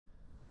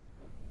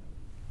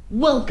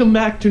Welcome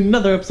back to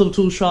another episode of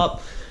Tool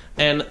Shop,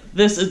 and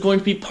this is going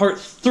to be part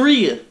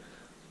 3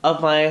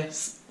 of my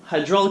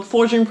hydraulic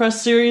forging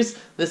press series.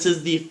 This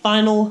is the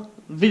final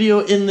video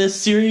in this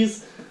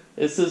series.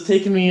 This has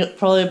taken me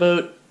probably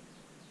about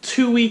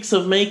 2 weeks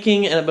of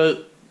making and about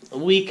a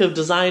week of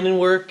designing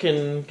work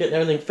and getting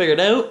everything figured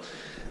out.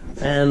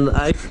 And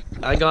I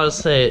gotta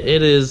say,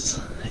 it is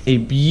a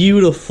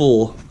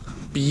beautiful,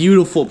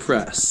 beautiful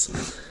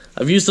press.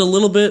 I've used a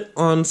little bit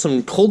on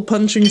some cold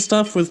punching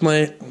stuff with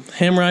my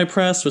hammer eye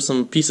press with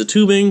some piece of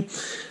tubing,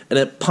 and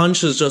it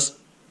punches just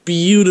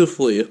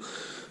beautifully.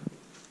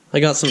 I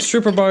got some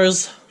stripper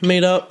bars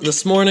made up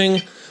this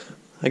morning.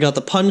 I got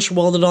the punch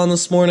welded on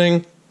this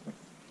morning.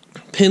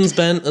 Pins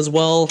bent as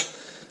well,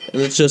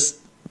 and it's just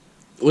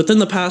within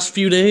the past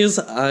few days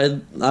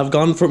I've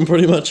gone from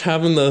pretty much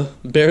having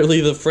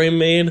barely the frame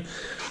made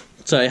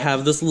to I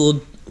have this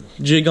little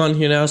jig on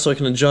here now so I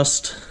can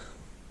adjust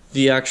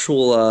the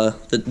actual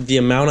the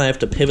amount I have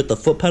to pivot the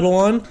foot pedal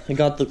on. I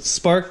got the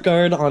spark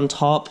guard on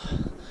top.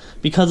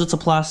 Because it's a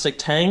plastic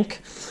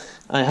tank,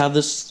 I have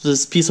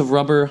this piece of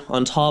rubber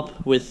on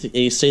top with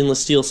a stainless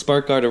steel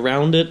spark guard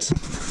around it.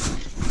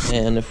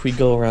 And if we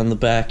go around the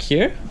back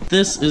here,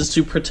 this is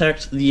to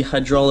protect the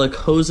hydraulic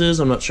hoses.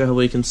 I'm not sure how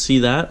we can see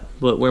that,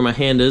 but where my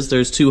hand is,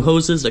 there's 2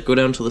 hoses that go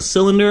down to the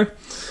cylinder,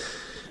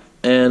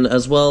 and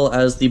as well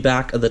as the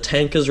back of the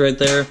tank is right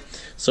there.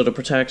 So to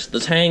protect the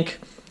tank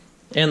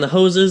and the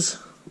hoses,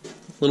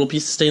 little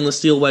piece of stainless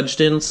steel wedged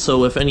in,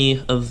 so if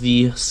any of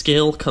the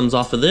scale comes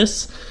off of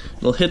this,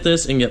 it'll hit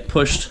this and get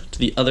pushed to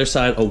the other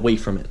side away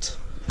from it.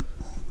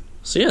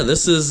 So yeah,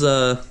 this is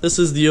the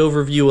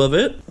overview of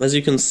it. As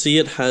you can see,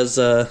 it has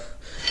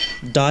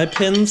die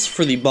pins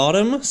for the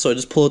bottom, so I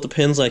just pull out the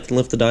pins, I can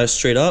lift the die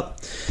straight up.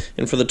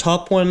 And for the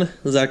top one,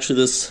 there's actually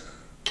this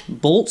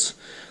bolt.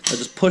 I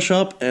just push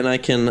up and I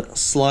can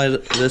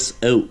slide this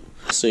out.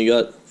 So you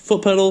got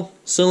foot pedal,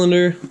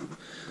 cylinder,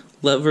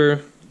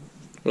 lever,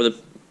 or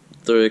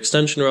the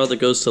extension rod that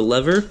goes to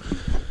lever,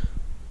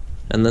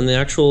 and then the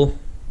actual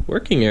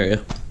working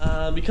area.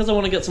 Because I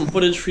want to get some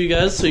footage for you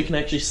guys so you can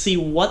actually see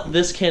what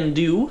this can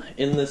do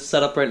in this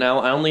setup right now,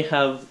 I only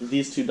have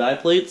these 2 die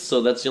plates,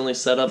 so that's the only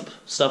setup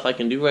stuff I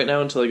can do right now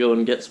until I go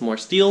and get some more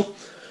steel.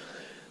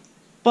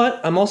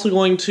 But I'm also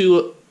going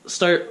to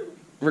start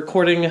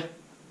recording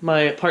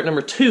my part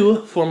number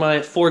 2 for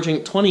my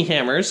forging 20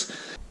 hammers.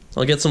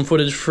 I'll get some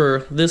footage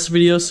for this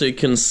video so you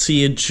can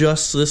see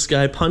just this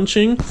guy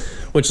punching,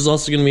 which is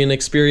also going to be an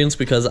experience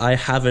because I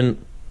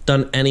haven't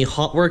done any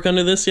hot work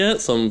under this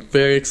yet, so I'm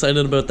very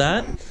excited about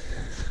that.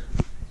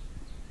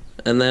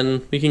 And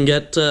then we can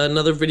get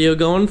another video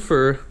going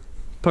for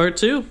part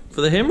 2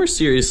 for the hammer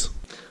series.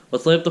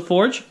 Let's light up the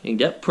forge and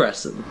get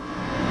pressing.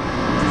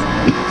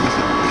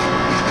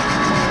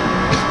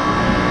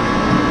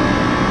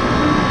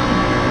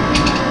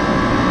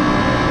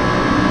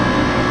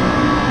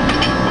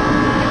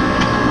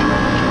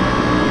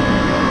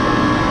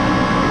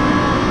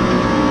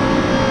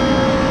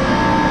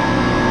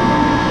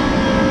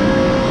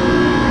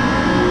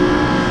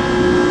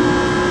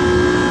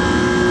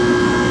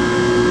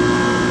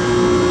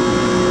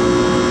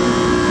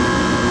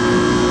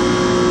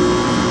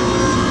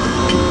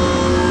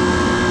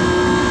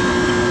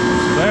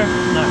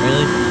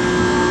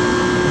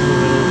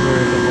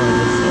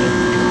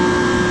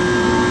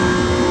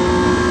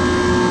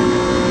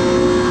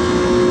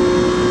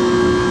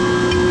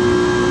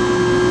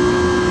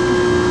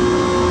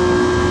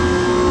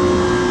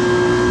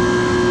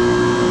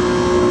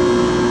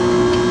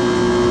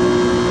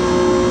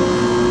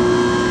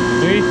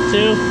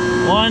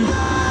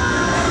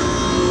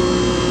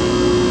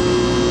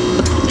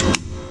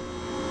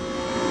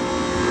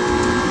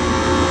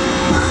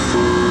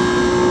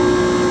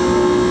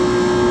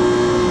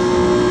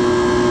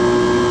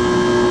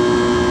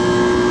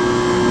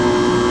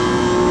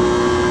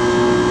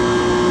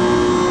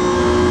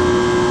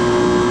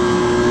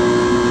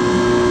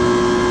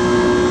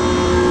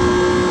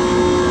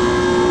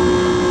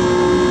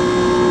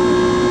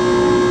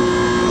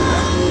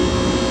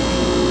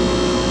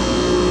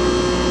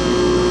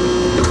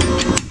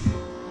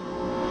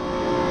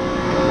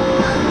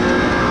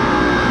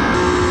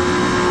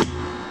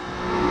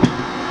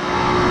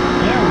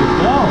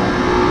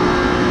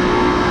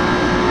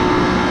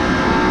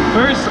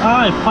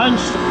 I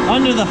punched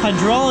under the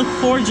hydraulic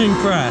forging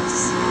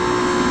press.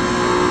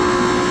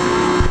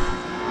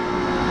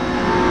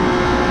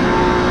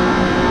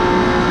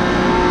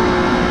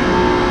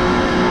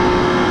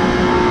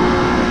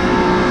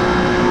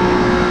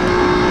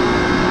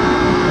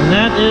 And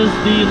that is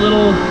the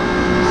little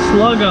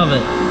slug of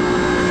it.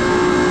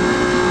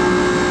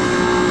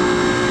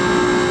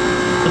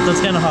 But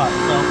that's kind of hot,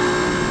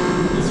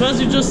 so as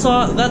you just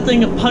saw, that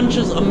thing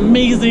punches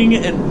amazing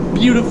and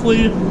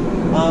beautifully.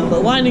 The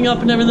lining up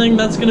and everything,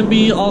 that's going to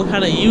be all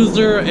kind of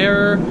user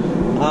error,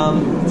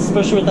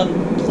 especially with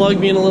that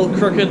plug being a little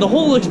crooked. The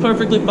hole looks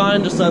perfectly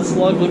fine, just that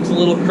slug looks a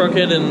little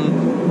crooked,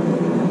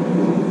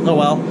 and oh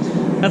well.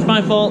 That's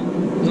my fault,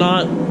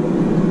 not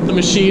the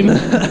machine.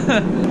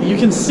 You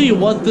can see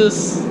what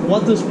this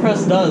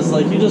press does.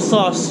 Like, you just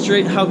saw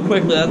straight how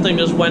quickly that thing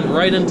just went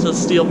right into the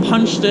steel,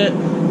 punched it,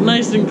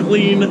 nice and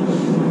clean.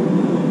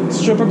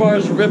 Stripper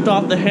bars ripped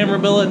off the hammer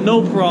billet,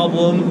 no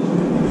problem.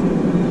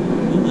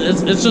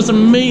 It's just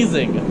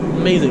amazing,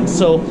 amazing.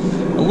 So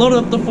I loaded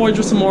up the forge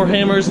with some more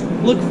hammers.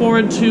 Look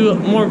forward to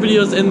more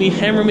videos in the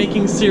hammer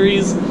making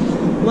series.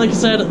 Like I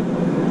said,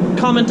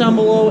 comment down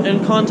below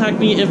and contact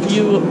me if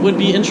you would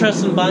be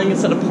interested in buying a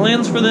set of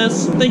plans for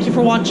this. Thank you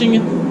for watching.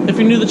 If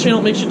you're new to the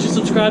channel, make sure to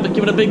subscribe,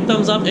 give it a big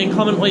thumbs up, and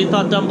comment what you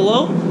thought down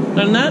below.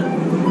 Other than that,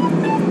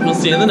 we'll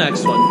see you in the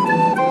next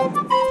one.